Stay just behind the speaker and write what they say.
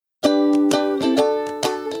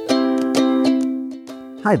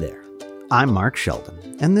Hi there, I'm Mark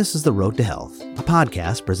Sheldon, and this is The Road to Health, a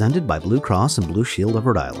podcast presented by Blue Cross and Blue Shield of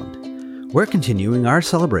Rhode Island. We're continuing our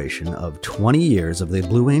celebration of 20 years of the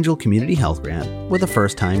BlueAngel Community Health Grant with a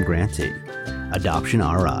first-time grantee, Adoption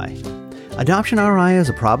RI. Adoption RI is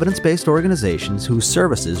a Providence-based organization whose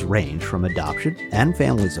services range from adoption and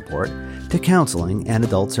family support to counseling and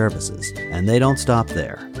adult services, and they don't stop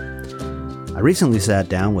there. I recently sat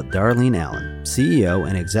down with Darlene Allen, CEO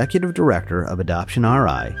and Executive Director of Adoption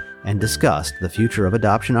RI, and discussed the future of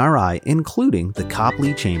Adoption RI, including the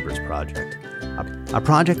Copley Chambers Project, a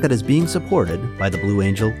project that is being supported by the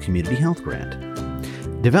BlueAngel Community Health Grant.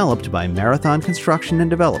 Developed by Marathon Construction and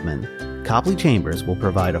Development, Copley Chambers will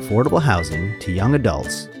provide affordable housing to young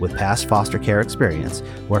adults with past foster care experience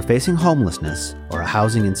who are facing homelessness or a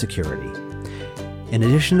housing insecurity. In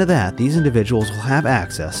addition to that, these individuals will have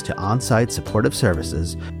access to on-site supportive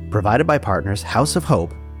services provided by partners House of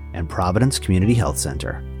Hope and Providence Community Health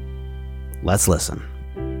Center. Let's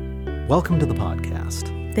listen. Welcome to the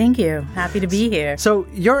podcast. Thank you. Happy to be here. So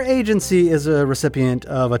your agency is a recipient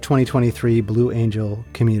of a 2023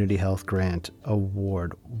 BlueAngel Community Health Grant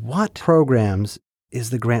Award. What programs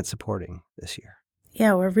is the grant supporting this year?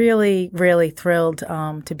 Yeah, we're really, really thrilled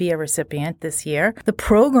to be a recipient this year. The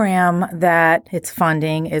program that it's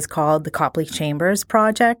funding is called the Copley Chambers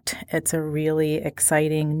Project. It's a really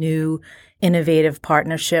exciting, new, innovative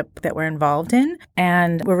partnership that we're involved in.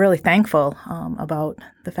 And we're really thankful about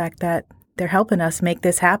the fact that they're helping us make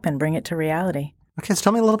this happen, bring it to reality. Okay, so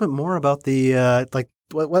tell me a little bit more about the,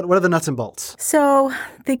 what are the nuts and bolts? So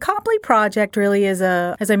the Copley Project really is,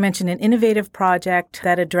 as I mentioned, an innovative project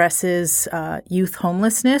that addresses youth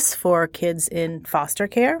homelessness for kids in foster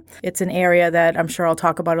care. It's an area that I'm sure I'll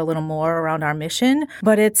talk about a little more around our mission,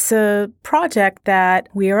 but it's a project that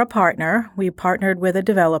we are a partner. We partnered with a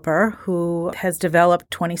developer who has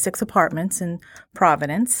developed 26 apartments in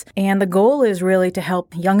Providence, and the goal is really to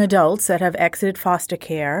help young adults that have exited foster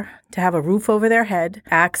care to have a roof over their head,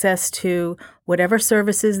 access to whatever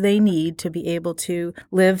services they need to be able to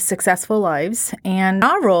live successful lives. And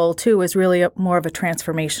our role, too, is really more of a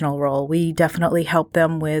transformational role. We definitely help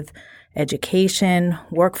them with education,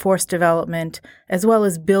 workforce development, as well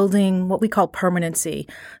as building what we call permanency,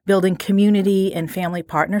 building community and family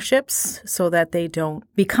partnerships so that they don't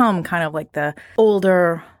become kind of like the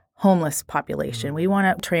older homeless population. We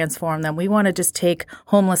want to transform them. We want to just take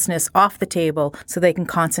homelessness off the table so they can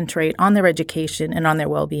concentrate on their education and on their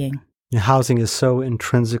well-being. Housing is so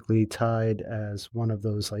intrinsically tied as one of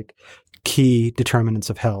those key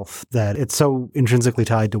determinants of health that it's so intrinsically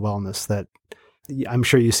tied to wellness that I'm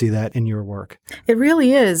sure you see that in your work. It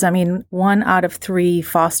really is. I mean, 1 out of 3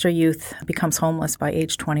 foster youth becomes homeless by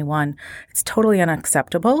age 21. It's totally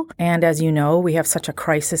unacceptable. And as you know, we have such a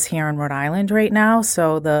crisis here in Rhode Island right now.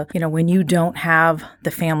 So when you don't have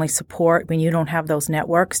the family support, when you don't have those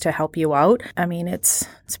networks to help you out, I mean, it's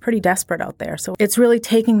pretty desperate out there. So it's really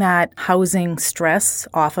taking that housing stress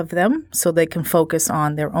off of them so they can focus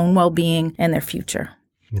on their own well-being and their future.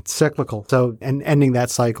 It's cyclical. So, and ending that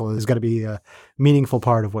cycle is going to be a meaningful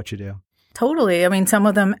part of what you do. Totally. I mean, some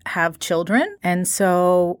of them have children. And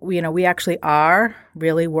so, we actually are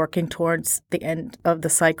really working towards the end of the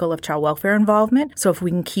cycle of child welfare involvement. So if we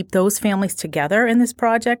can keep those families together in this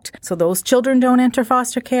project so those children don't enter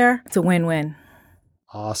foster care, it's a win-win.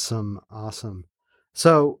 Awesome.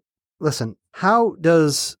 So listen, how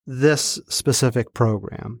does this specific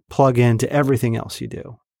program plug into everything else you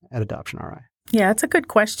do at Adoption RI? Yeah, it's a good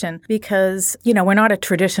question because, we're not a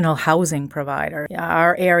traditional housing provider.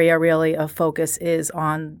 Our area really of focus is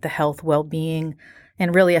on the health, well-being,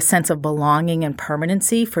 and really a sense of belonging and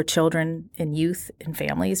permanency for children and youth and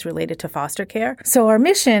families related to foster care. So our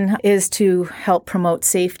mission is to help promote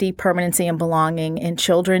safety, permanency, and belonging in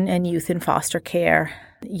children and youth in foster care,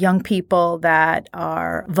 young people that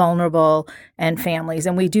are vulnerable, and families.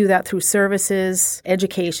 And we do that through services,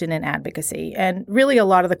 education, and advocacy. And really a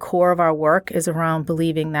lot of the core of our work is around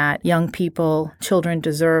believing that young people, children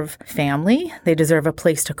deserve family. They deserve a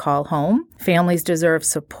place to call home. Families deserve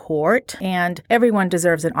support. And everyone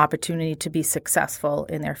deserves an opportunity to be successful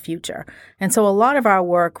in their future. And so a lot of our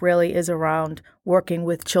work really is around working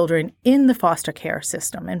with children in the foster care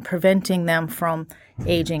system and preventing them from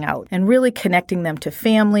aging out and really connecting them to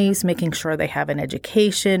families, making sure they have an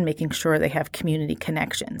education, making sure they have community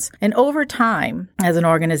connections. And over time, as an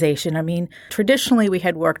organization, traditionally we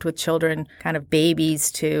had worked with children, kind of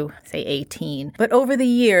babies to, say, 18. But over the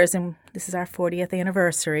years, and this is our 40th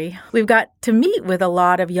anniversary, we've got to meet with a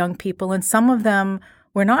lot of young people, and some of them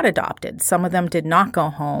were not adopted. Some of them did not go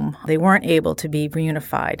home. They weren't able to be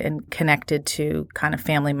reunified and connected to kind of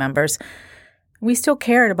family members. We still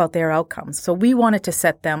cared about their outcomes. So we wanted to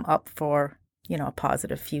set them up for, a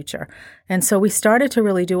positive future. And so we started to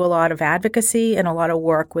really do a lot of advocacy and a lot of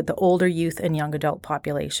work with the older youth and young adult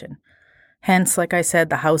population. Hence, like I said,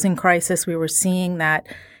 the housing crisis, we were seeing that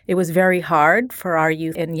it was very hard for our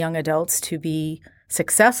youth and young adults to be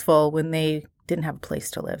successful when they didn't have a place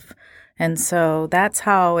to live. And so that's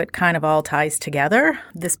how it kind of all ties together.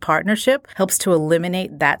 This partnership helps to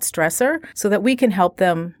eliminate that stressor so that we can help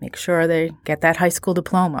them make sure they get that high school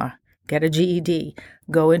diploma, get a GED,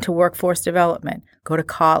 go into workforce development, go to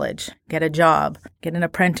college, get a job, get an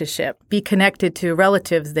apprenticeship, be connected to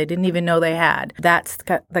relatives they didn't even know they had. That's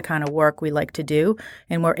the kind of work we like to do.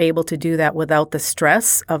 And we're able to do that without the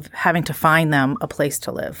stress of having to find them a place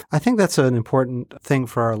to live. I think that's an important thing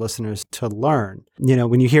for our listeners to learn.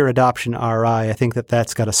 When you hear Adoption RI, I think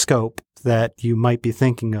that's got a scope that you might be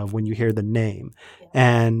thinking of when you hear the name. Yeah.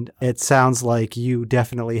 And it sounds like you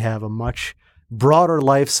definitely have a much broader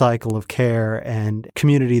life cycle of care and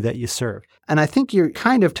community that you serve. And I think you're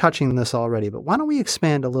kind of touching on this already, but why don't we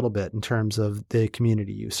expand a little bit in terms of the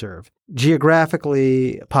community you serve?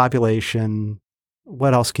 Geographically, population,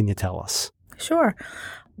 what else can you tell us? Sure.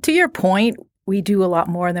 To your point, we do a lot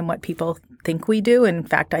more than what people think we do. In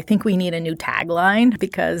fact, I think we need a new tagline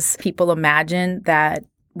because people imagine that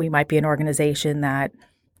we might be an organization that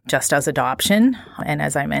just does adoption. And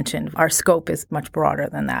as I mentioned, our scope is much broader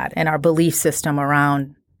than that. And our belief system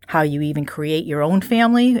around how you even create your own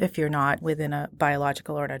family if you're not within a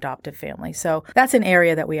biological or an adoptive family. So that's an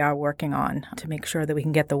area that we are working on to make sure that we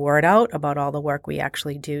can get the word out about all the work we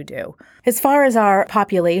actually do. As far as our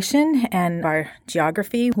population and our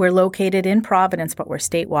geography, we're located in Providence, but we're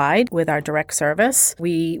statewide with our direct service.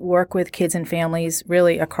 We work with kids and families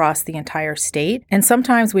really across the entire state. And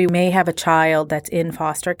sometimes we may have a child that's in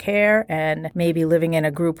foster care and maybe living in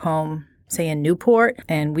a group home, say in Newport,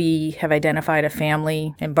 and we have identified a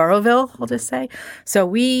family in Burrowville, we'll just say. So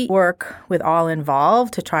we work with all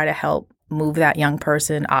involved to try to help move that young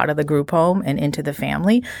person out of the group home and into the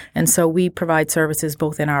family. And so we provide services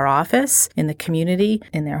both in our office, in the community,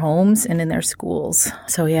 in their homes, and in their schools.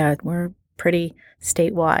 So yeah, we're pretty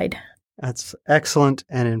statewide. That's excellent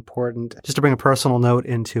and important. Just to bring a personal note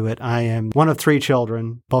into it, I am one of 3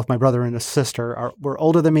 children. Both my brother and a sister were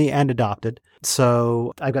older than me and adopted.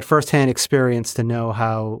 So I've got firsthand experience to know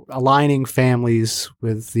how aligning families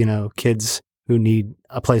with, kids who need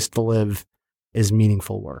a place to live is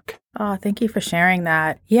meaningful work. Oh, thank you for sharing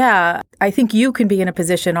that. Yeah, I think you can be in a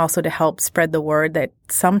position also to help spread the word that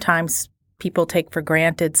sometimes people take for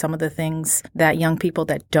granted some of the things that young people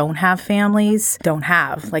that don't have families don't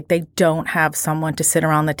have. Like they don't have someone to sit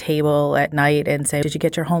around the table at night and say, did you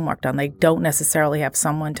get your homework done? They don't necessarily have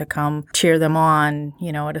someone to come cheer them on,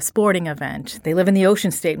 at a sporting event. They live in the ocean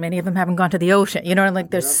state. Many of them haven't gone to the ocean.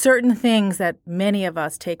 There's certain things that many of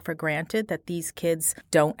us take for granted that these kids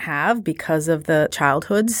don't have because of the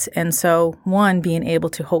childhoods. And so, 1, being able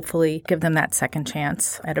to hopefully give them that second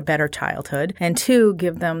chance at a better childhood. And 2,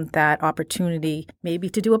 give them that opportunity maybe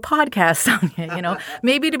to do a podcast on it,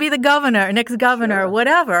 maybe to be the governor, next governor,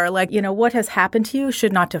 whatever. What has happened to you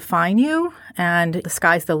should not define you. And the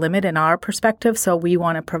sky's the limit in our perspective. So we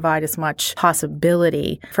want to provide as much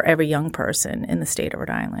possibility for every young person in the state of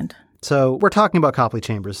Rhode Island. So we're talking about Copley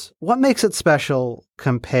Chambers. What makes it special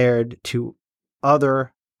compared to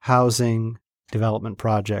other housing development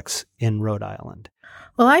projects in Rhode Island?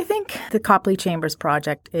 Well, I think the Copley Chambers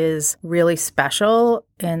project is really special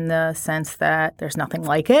in the sense that there's nothing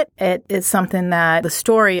like it. It is something that the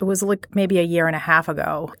story was like maybe a year and a half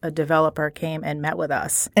ago. A developer came and met with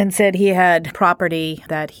us and said he had property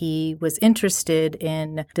that he was interested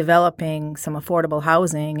in developing some affordable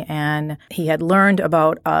housing. And he had learned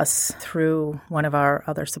about us through one of our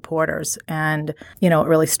other supporters. And, it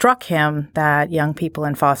really struck him that young people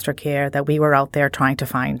in foster care, that we were out there trying to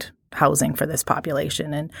find housing for this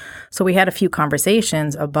population. And so we had a few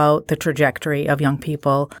conversations about the trajectory of young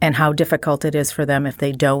people and how difficult it is for them if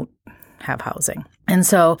they don't have housing. And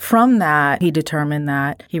so from that, he determined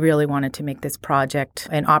that he really wanted to make this project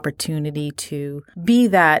an opportunity to be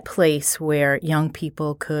that place where young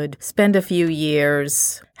people could spend a few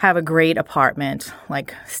years, have a great apartment,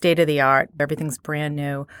 like state of the art, everything's brand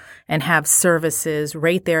new, and have services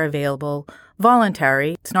right there available,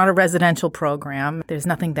 voluntary. It's not a residential program. There's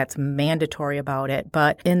nothing that's mandatory about it.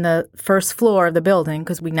 But in the first floor of the building,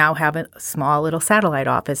 because we now have a small little satellite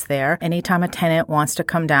office there, anytime a tenant wants to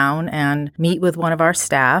come down and meet with one of our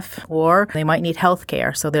staff, or they might need health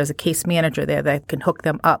care. So there's a case manager there that can hook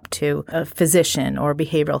them up to a physician or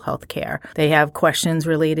behavioral health care. They have questions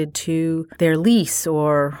related to their lease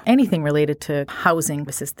or or anything related to housing.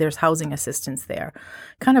 There's housing assistance there.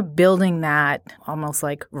 Kind of building that almost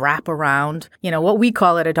like wrap around, what we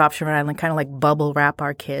call at Adoption Rhode Island, kind of like bubble wrap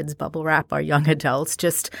our kids, bubble wrap our young adults,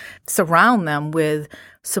 just surround them with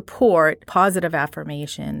support, positive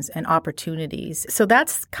affirmations, and opportunities. So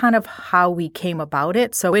that's kind of how we came about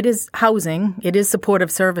it. So it is housing, it is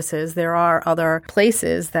supportive services. There are other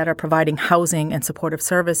places that are providing housing and supportive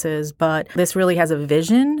services, but this really has a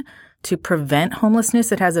vision to prevent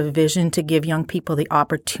homelessness. It has a vision to give young people the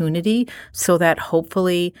opportunity so that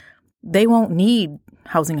hopefully they won't need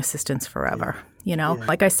housing assistance forever.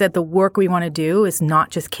 Like I said, the work we want to do is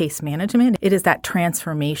not just case management. It is that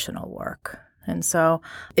transformational work. And so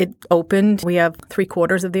it opened. We have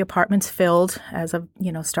 3/4 of the apartments filled as of,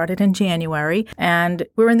 started in January. And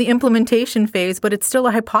we're in the implementation phase, but it's still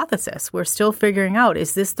a hypothesis. We're still figuring out,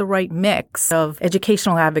 is this the right mix of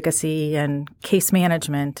educational advocacy and case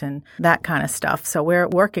management and that kind of stuff? So we're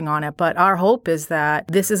working on it. But our hope is that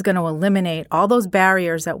this is going to eliminate all those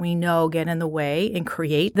barriers that we know get in the way and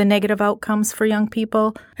create the negative outcomes for young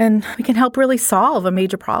people. And we can help really solve a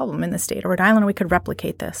major problem in the state of Rhode Island. We could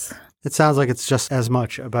replicate this. It sounds like it's just as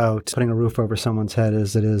much about putting a roof over someone's head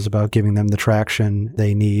as it is about giving them the traction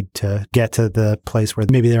they need to get to the place where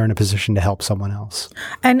maybe they're in a position to help someone else.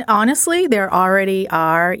 And honestly, there already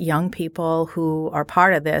are young people who are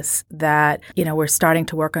part of this that, we're starting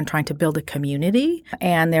to work on trying to build a community.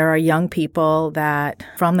 And there are young people that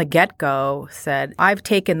from the get-go said, I've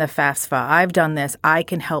taken the FAFSA, I've done this, I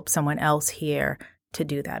can help someone else here to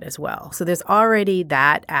do that as well. So there's already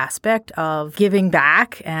that aspect of giving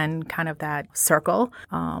back and kind of that circle.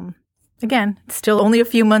 Again, still only a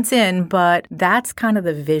few months in, but that's kind of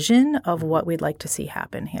the vision of what we'd like to see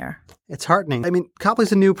happen here. It's heartening. I mean,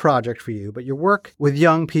 Copley's a new project for you, but your work with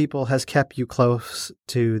young people has kept you close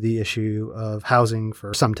to the issue of housing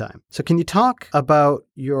for some time. So can you talk about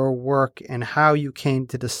your work and how you came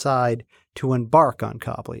to decide to embark on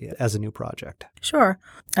Copley as a new project? Sure.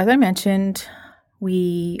 As I mentioned,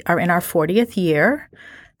 we are in our 40th year,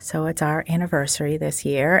 so it's our anniversary this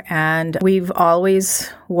year, and we've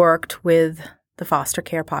always worked with the foster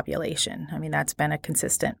care population. I mean, that's been a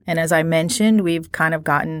consistent. And as I mentioned, we've kind of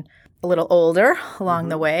gotten a little older along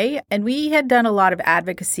the way, and we had done a lot of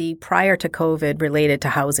advocacy prior to COVID related to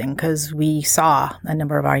housing because we saw a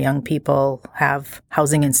number of our young people have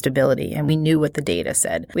housing instability, and we knew what the data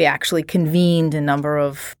said. We actually convened a number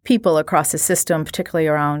of people across the system, particularly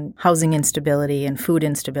around housing instability and food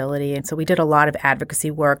instability, and so we did a lot of advocacy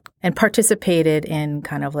work and participated in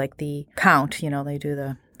kind of like the count. They do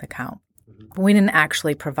the count. We didn't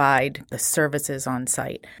actually provide the services on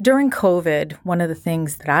site. During COVID, one of the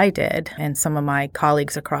things that I did, and some of my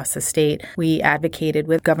colleagues across the state, we advocated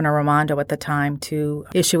with Governor Raimondo at the time to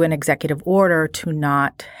issue an executive order to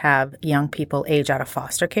not have young people age out of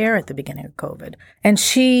foster care at the beginning of COVID. And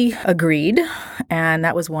she agreed, and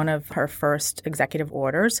that was one of her first executive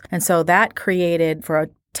orders. And so that created, for a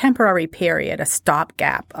temporary period, a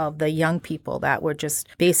stopgap of the young people that were just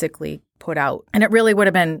basically put out. And it really would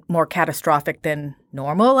have been more catastrophic than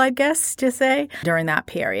normal, I guess, to say, during that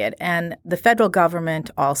period. And the federal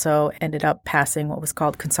government also ended up passing what was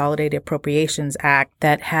called Consolidated Appropriations Act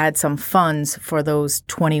that had some funds for those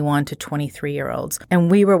 21 to 23-year-olds.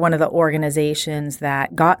 And we were one of the organizations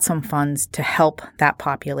that got some funds to help that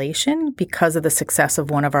population because of the success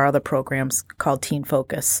of one of our other programs called Teen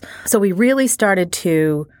Focus. So we really started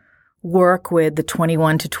to work with the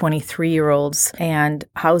 21 to 23-year-olds, and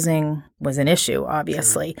housing was an issue,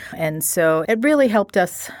 obviously. And so it really helped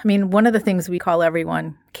us. I mean, one of the things we call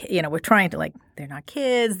everyone, we're trying to they're not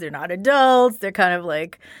kids, they're not adults, they're kind of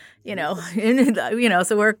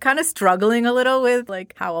so we're kind of struggling a little with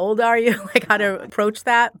how old are you, how to approach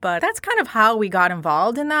that. But that's kind of how we got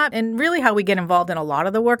involved in that, and really how we get involved in a lot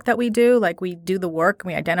of the work that we do. We do the work,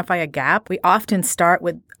 we identify a gap. We often start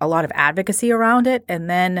with a lot of advocacy around it. And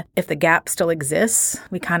then if the gap still exists,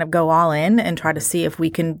 we kind of go all in and try to see if we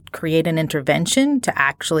can create an intervention to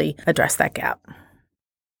actually address that gap.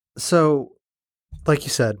 So, like you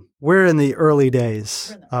said, we're in the early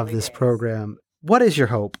days of this program. What is your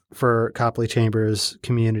hope for Copley Chambers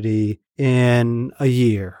community in a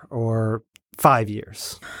year or 5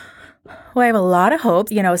 years? Well, I have a lot of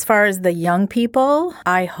hope. As far as the young people,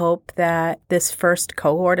 I hope that this first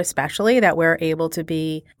cohort especially, that we're able to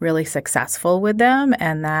be really successful with them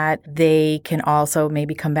and that they can also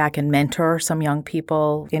maybe come back and mentor some young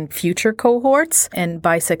people in future cohorts. And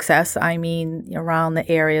by success, I mean around the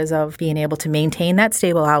areas of being able to maintain that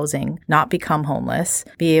stable housing, not become homeless,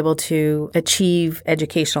 be able to achieve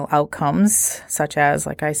educational outcomes, such as,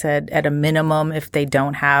 like I said, at a minimum, if they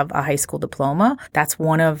don't have a high school diploma. That's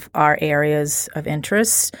one of our our areas of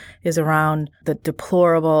interest is around the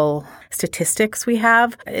deplorable statistics we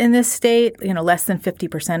have in this state. Less than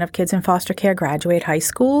 50% of kids in foster care graduate high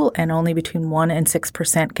school, and only between 1% and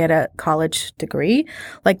 6% get a college degree.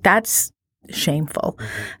 That's shameful.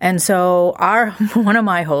 Mm-hmm. And so one of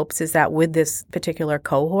my hopes is that with this particular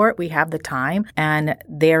cohort, we have the time and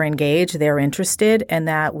they're engaged, they're interested, and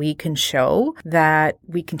that we can show that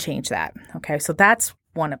we can change that. Okay, so that's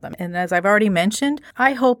one of them. And as I've already mentioned,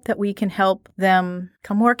 I hope that we can help them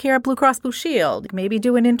come work here at Blue Cross Blue Shield, maybe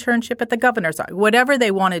do an internship at the governor's office, whatever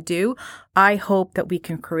they want to do. I hope that we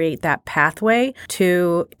can create that pathway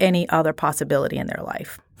to any other possibility in their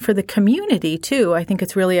life. For the community, too, I think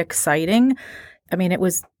it's really exciting. It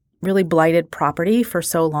was really blighted property for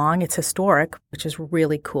so long. It's historic, which is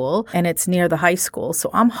really cool. And it's near the high school.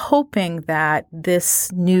 So I'm hoping that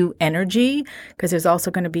this new energy, because there's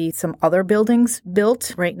also going to be some other buildings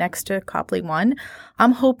built right next to Copley 1.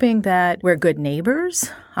 I'm hoping that we're good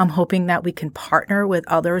neighbors. I'm hoping that we can partner with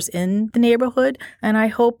others in the neighborhood. And I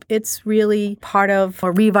hope it's really part of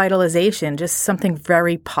a revitalization, just something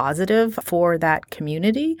very positive for that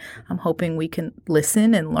community. I'm hoping we can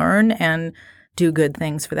listen and learn and do good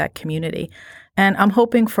things for that community. And I'm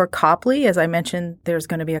hoping for Copley, as I mentioned, there's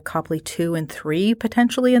going to be a Copley 2 and 3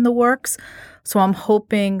 potentially in the works. So I'm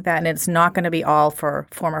hoping that, and it's not going to be all for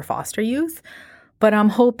former foster youth, but I'm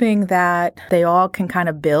hoping that they all can kind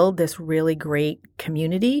of build this really great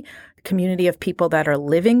community of people that are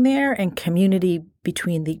living there, and community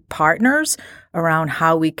between the partners around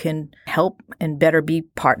how we can help and better be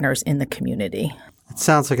partners in the community. It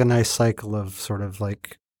sounds like a nice cycle of sort of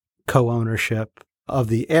co-ownership of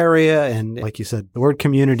the area. And like you said, the word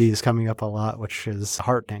community is coming up a lot, which is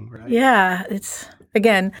heartening, right? Yeah, it's,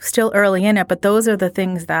 again, still early in it, but those are the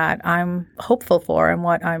things that I'm hopeful for and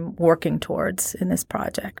what I'm working towards in this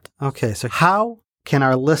project. Okay, so how can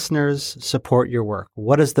our listeners support your work?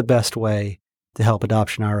 What is the best way to help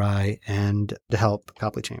Adoption RI and to help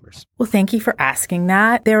Copley Chambers? Well, thank you for asking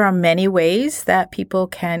that. There are many ways that people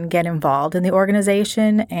can get involved in the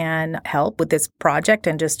organization and help with this project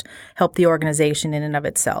and just help the organization in and of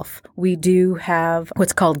itself. We do have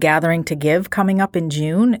what's called Gathering to Give coming up in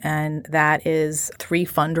June, and that is 3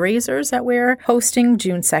 fundraisers that we're hosting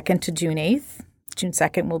June 2nd to June 8th. June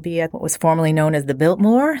 2nd will be at what was formerly known as the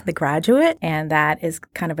Biltmore, the Graduate, and that is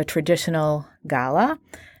kind of a traditional gala.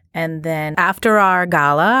 And then after our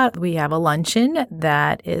gala, we have a luncheon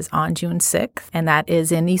that is on June 6th, and that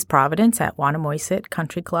is in East Providence at Wannamoysit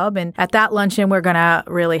Country Club. And at that luncheon, we're going to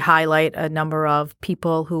really highlight a number of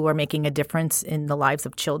people who are making a difference in the lives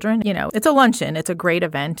of children. It's a luncheon. It's a great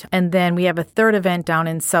event. And then we have a third event down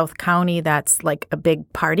in South County that's like a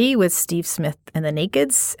big party with Steve Smith and the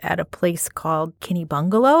Nakeds at a place called Kinney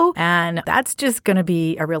Bungalow. And that's just going to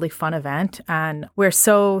be a really fun event. And we're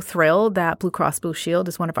so thrilled that Blue Cross Blue Shield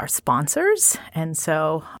is one of our sponsors, and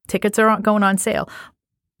so tickets are going on sale.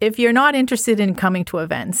 If you're not interested in coming to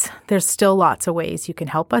events, there's still lots of ways you can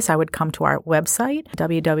help us. I would come to our website,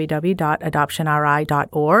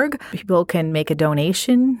 www.adoptionri.org. People can make a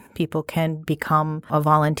donation. People can become a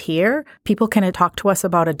volunteer. People can talk to us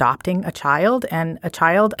about adopting a child, and a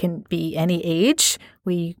child can be any age.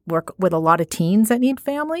 We work with a lot of teens that need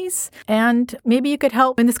families. And maybe you could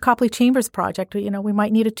help in this Copley Chambers project. We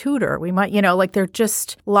might need a tutor. We might, there are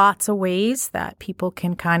just lots of ways that people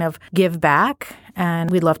can kind of give back. And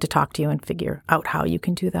we'd love to talk to you and figure out how you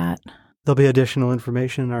can do that. There'll be additional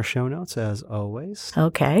information in our show notes, as always.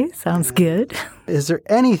 Okay, sounds good. Is there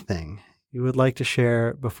anything you would like to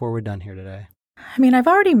share before we're done here today? I've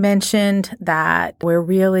already mentioned that we're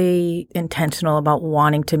really intentional about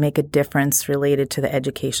wanting to make a difference related to the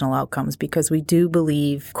educational outcomes, because we do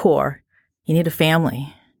believe core, you need a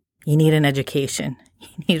family, you need an education,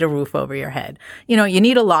 you need a roof over your head. You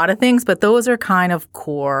need a lot of things, but those are kind of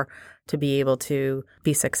core to be able to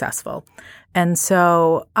be successful. And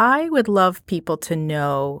so I would love people to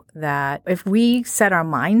know that if we set our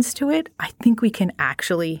minds to it, I think we can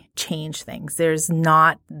actually change things. There's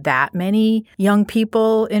not that many young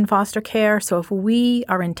people in foster care. So if we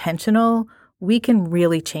are intentional, we can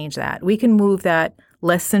really change that. We can move that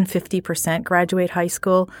less than 50% graduate high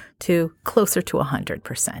school to closer to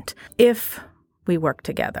 100% if we work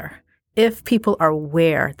together. If people are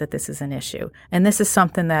aware that this is an issue. And this is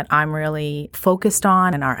something that I'm really focused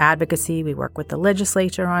on in our advocacy. We work with the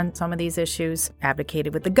legislature on some of these issues,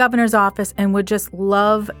 advocated with the governor's office, and would just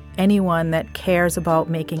love anyone that cares about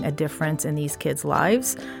making a difference in these kids'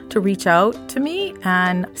 lives to reach out to me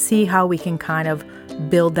and see how we can kind of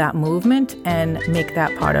build that movement and make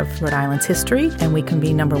that part of Rhode Island's history. And we can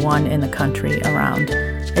be number one in the country around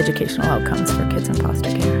educational outcomes for kids in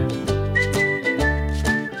foster care.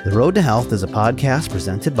 The Road to Health is a podcast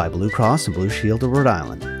presented by Blue Cross and Blue Shield of Rhode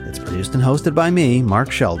Island. It's produced and hosted by me,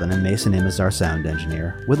 Mark Sheldon, and Mason Im is our sound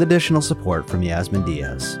engineer, with additional support from Yasmin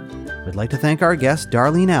Diaz. We'd like to thank our guest,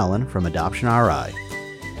 Darlene Allen from Adoption RI.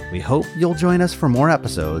 We hope you'll join us for more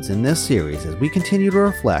episodes in this series as we continue to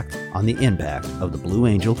reflect on the impact of the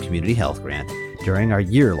BlueAngel Community Health Grant during our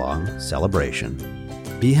year-long celebration.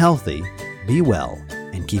 Be healthy, be well,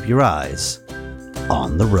 and keep your eyes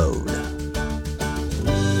on the road.